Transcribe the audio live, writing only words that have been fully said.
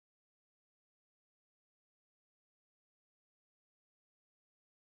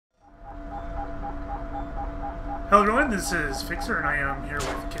Hello everyone, this is Fixxxer and I am here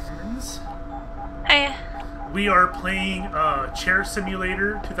with kittens. Hey. We are playing Chair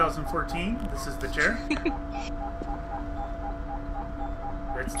Simulator 2014. This is the chair.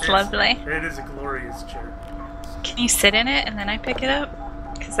 It's lovely. It is a glorious chair. Can you sit in it and then I pick it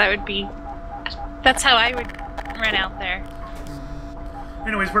up? Because that would be... That's how I would run out there.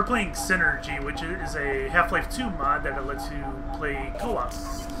 Anyways, we're playing Synergy, which is a Half-Life 2 mod that lets you play co-op.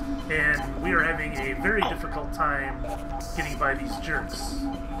 And we are having a very difficult time getting by these jerks.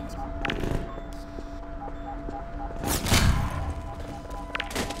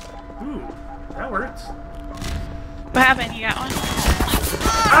 Ooh, that worked. What happened? You got one?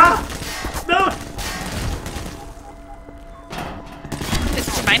 Ah! No! Do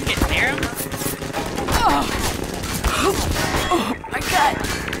you mind getting near him? Oh my god!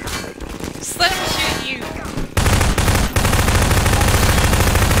 Just let him shoot you.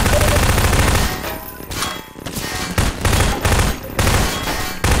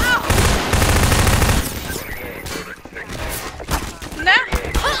 No!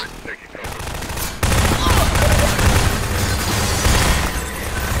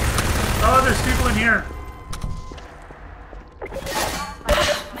 Oh, there's people in here.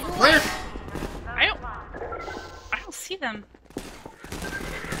 Where? I don't see them.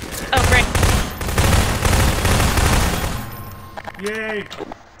 Oh, great. Yay!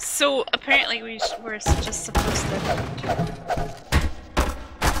 So apparently we're just supposed to.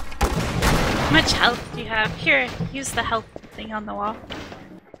 How much health do you have? Here, use the health thing on the wall.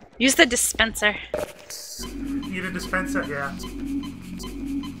 Use the dispenser. Need a dispenser? Yeah.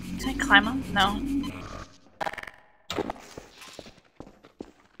 Can I climb them? No.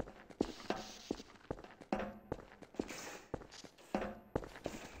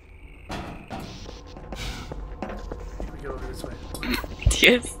 We go over this way.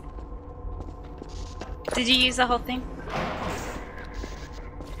 Yes. Did you use the whole thing?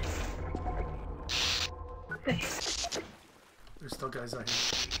 Okay. There's still guys out here.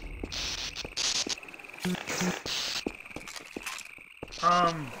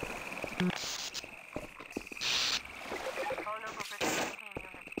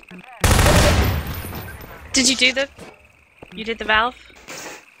 Did you do the... You did the valve?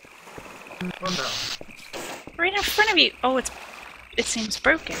 What the? Right in front of you. Oh, it seems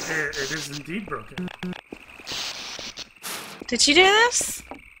broken. It is indeed broken. Did you do this?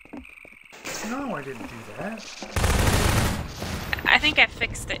 No, I didn't do that. I think I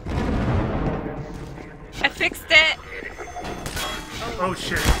fixed it. I fixed it! Oh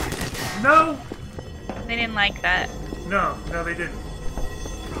shit. No! They didn't like that. No, they didn't.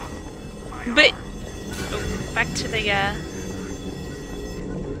 But... Oh, back to the,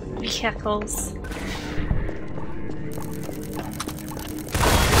 vehicles.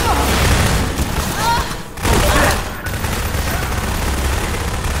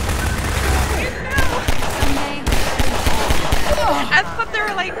 I thought there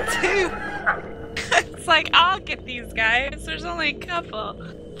were like two. It's like, I'll get these guys. There's only a couple.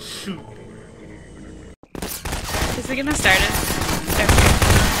 Shoot. Is it gonna start us? Okay.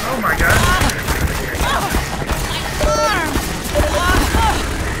 Oh my god.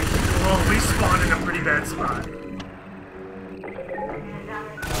 Well, we spawned in a pretty bad spot.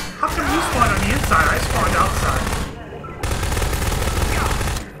 How come you spawned on the inside? I spawned outside.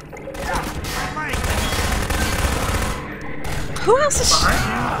 Who else is Behind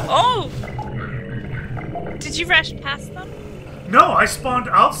you? Oh! Did you rush past them? No, I spawned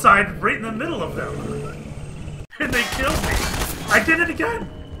outside right in the middle of them. And they killed me. I did it again.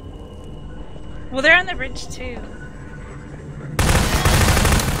 Well, they're on the bridge too.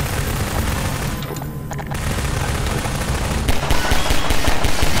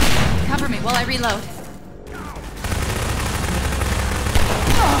 Cover me while I reload.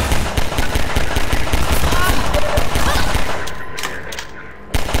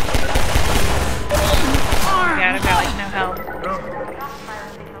 God, I've got like no help. No.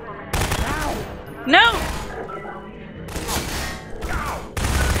 No!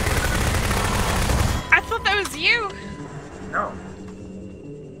 I thought that was you! No.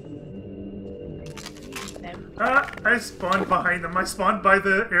 No. I spawned behind them. I spawned by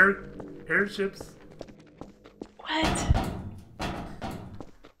the airships. What?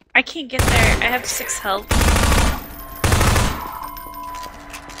 I can't get there. I have 6 health.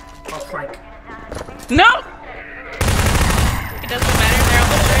 I'll flank. No! It doesn't matter, they're on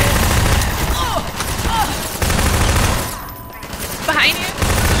the bridge. Behind you!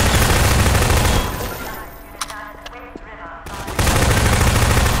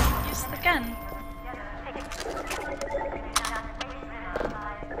 Use the gun.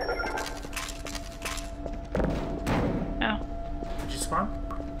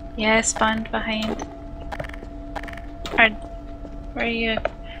 Yeah, I spawned behind. Where are you?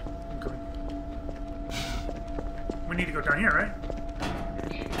 Okay. We need to go down here, right?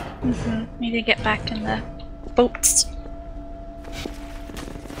 Need to get back in the boats.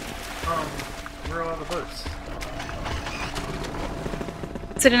 Where are all the boats?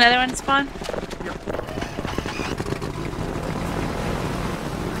 Did another one spawn? Yep.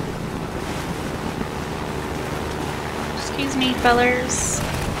 Excuse me, fellers.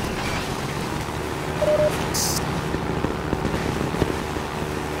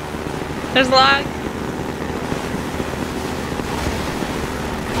 There's a log.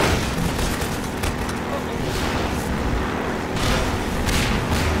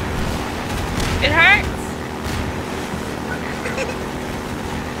 It hurts.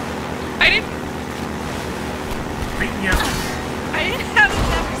 I didn't have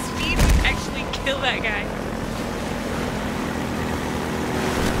enough speed to actually kill that guy.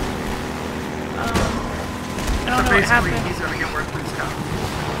 I don't know what happened. He's gonna get worked with his cow.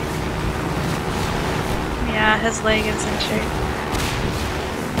 Yeah, his leg is injured.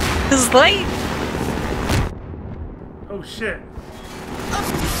 His leg! Oh shit.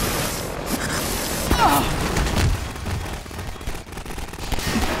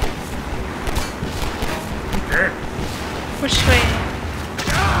 There. Which way?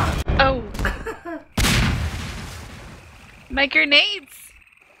 Oh! My grenades!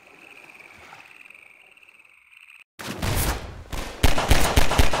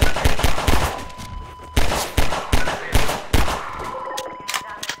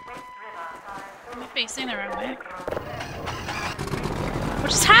 I'm facing the wrong way. What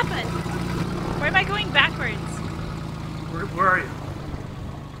just happened? Why am I going backwards? Where are you?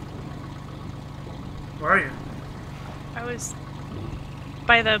 Where are you? I was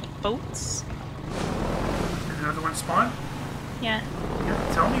by the boats. Did another one spawn? Yeah.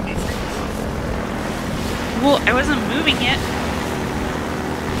 Yeah, tell me these things. Well, I wasn't moving yet.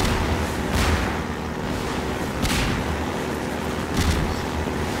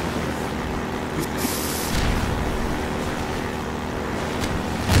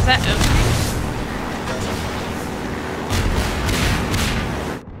 Is that opening?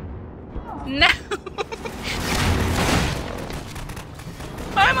 No!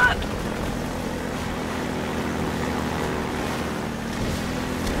 I'm on!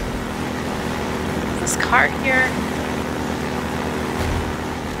 This car here.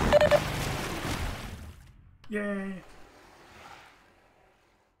 Yay.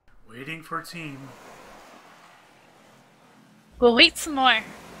 Waiting for team. We'll wait some more.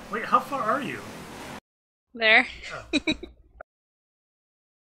 Wait, how far are you? There. Oh.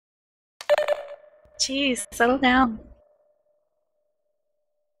 Jeez, settle down.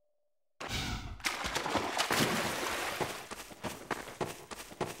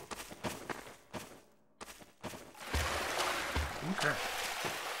 Okay.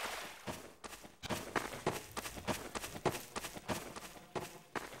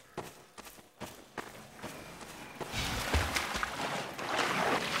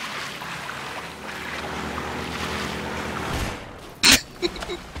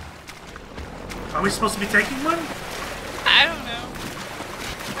 Are we supposed to be taking one? I don't know.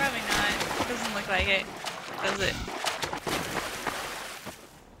 Probably not. Doesn't look like it, does it?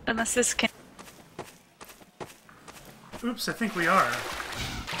 Unless this can. Oops, I think we are.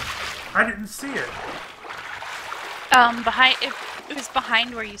 I didn't see it. Behind. It was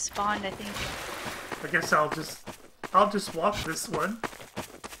behind where you spawned, I think. I guess I'll just walk this one.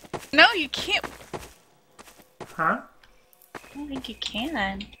 No, you can't. Huh? I don't think you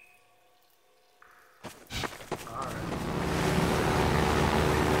can. Alright.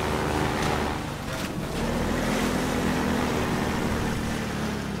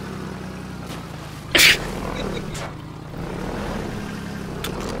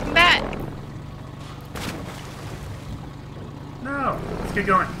 Come back. No, let's get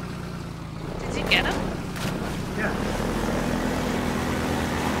going. Did you get him? Yeah.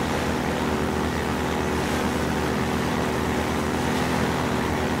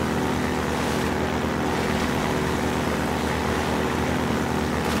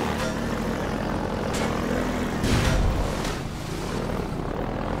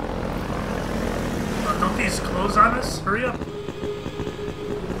 Don't these close on us? Hurry up. Too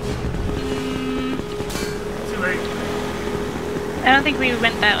late. I don't think we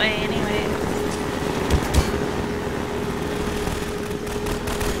went that way anyway.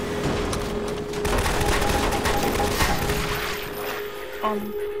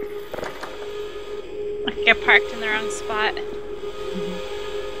 I get parked in the wrong spot.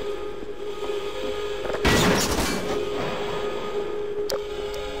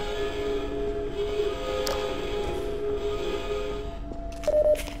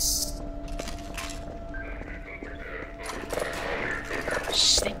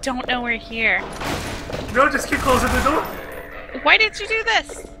 don't know we're here. No, just keep closing the door. Why did you do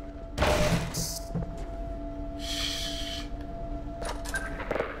this?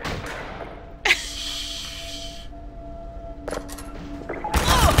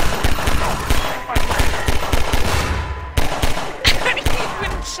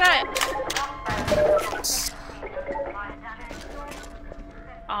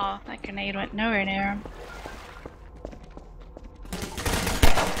 Oh, that grenade went nowhere near him.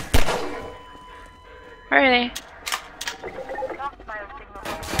 Where are they?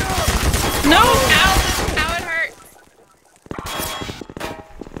 No! Ow! Ow, it hurts!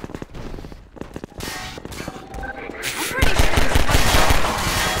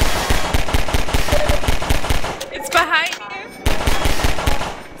 It's behind you!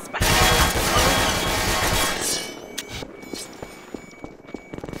 It's behind you!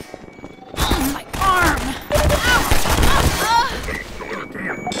 Oh, my arm!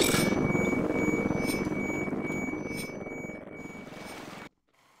 Damn.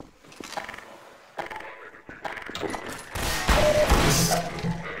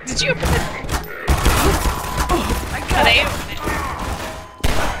 Did you open it? I got it.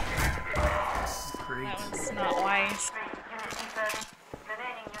 That was not wise.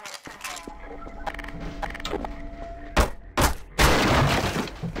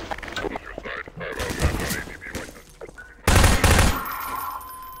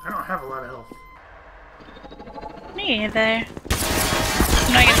 I don't have a lot of health. Me either.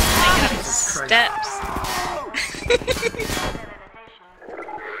 I'm not gonna make it up the steps.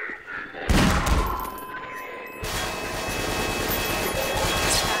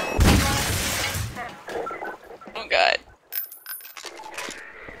 Oh god.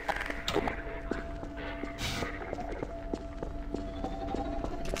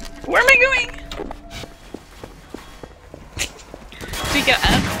 Where am I going? Do we go up?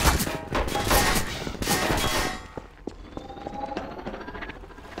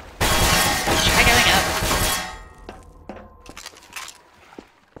 Try going up.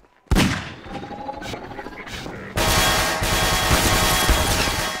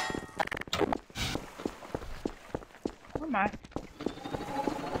 Where am I?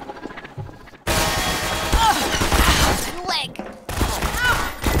 Oh, leg!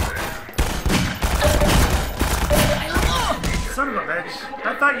 Son of a bitch. I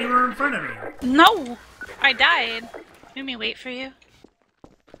thought you were in front of me. No! I died. Let me wait for you.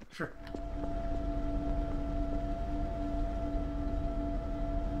 Sure.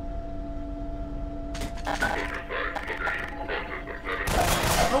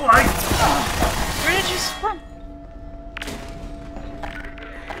 Oh, Where did you spawn?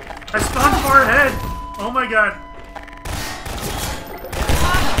 I spawned far ahead. Oh my god.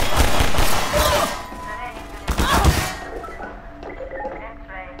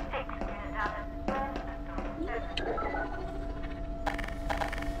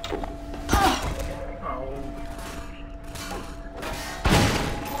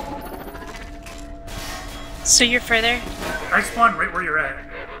 So you're further? I spawned right where you're at.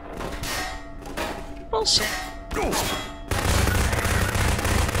 Bullshit.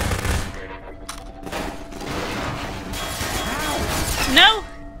 No!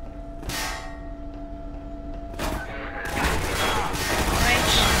 Right,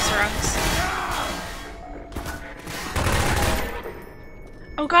 rocks.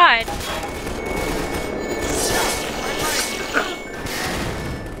 Oh god.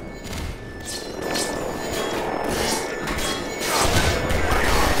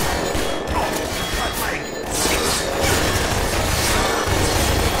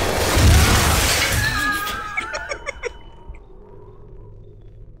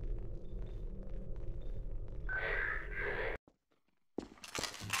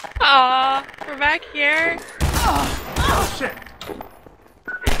 Aw, we're back here. Oh shit.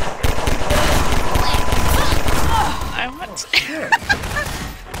 I want to. Shit.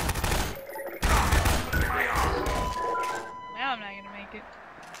 Now I'm not gonna make it.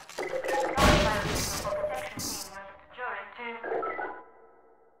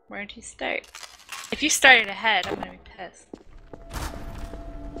 Where'd he start? If you started ahead, I'm gonna be pissed.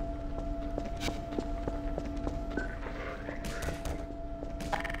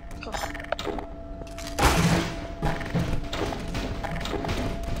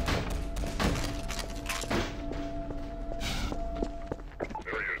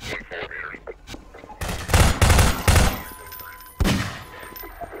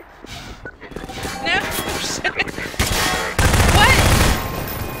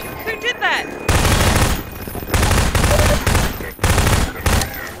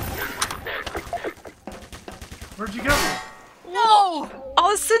 Where'd you go? Whoa! All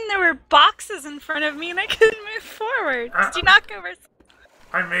All of a sudden there were boxes in front of me and I couldn't move forward. Did you knock over?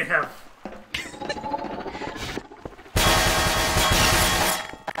 I may have.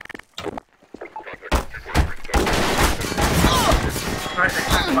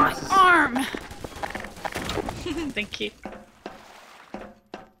 My arm! Thank you.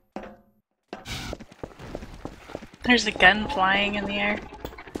 There's a gun flying in the air.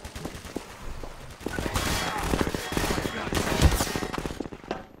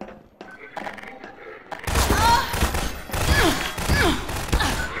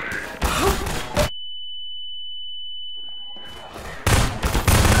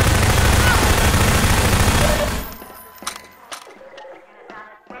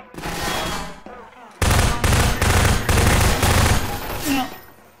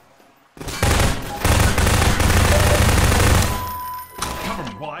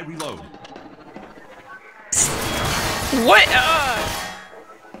 Reload. What?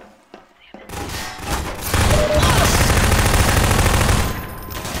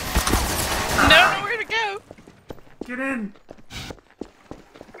 Nowhere to go. Get in.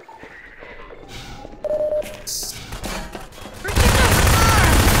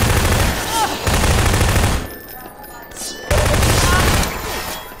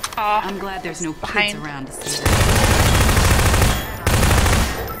 I'm glad there's no kids around to see that.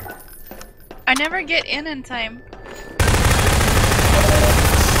 I never get in time.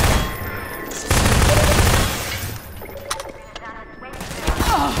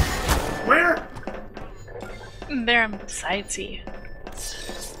 Where? There, I'm beside you.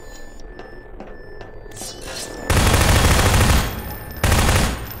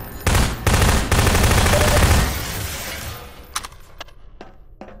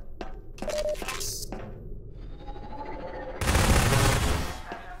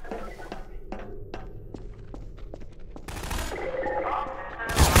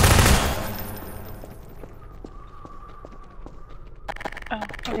 Oh,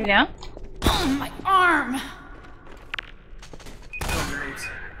 are we down? Oh, my arm! Oh, grenades.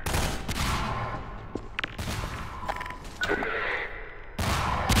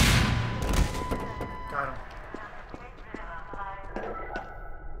 Got him.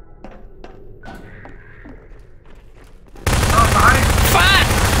 Oh, behind! Fuck!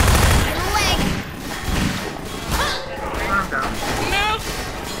 I'm down. No!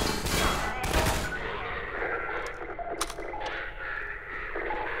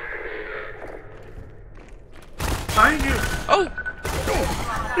 Behind you! Oh!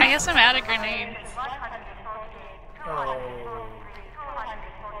 I guess I'm out of grenades. Oh.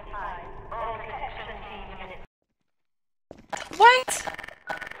 What?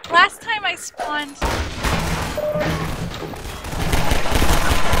 Last time I spawned.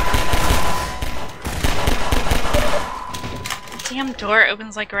 The damn door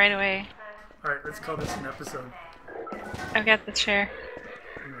opens like right away. Alright, let's call this an episode. I've got the chair.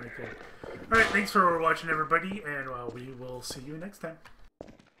 Alright, thanks for watching, everybody, and we will see you next time.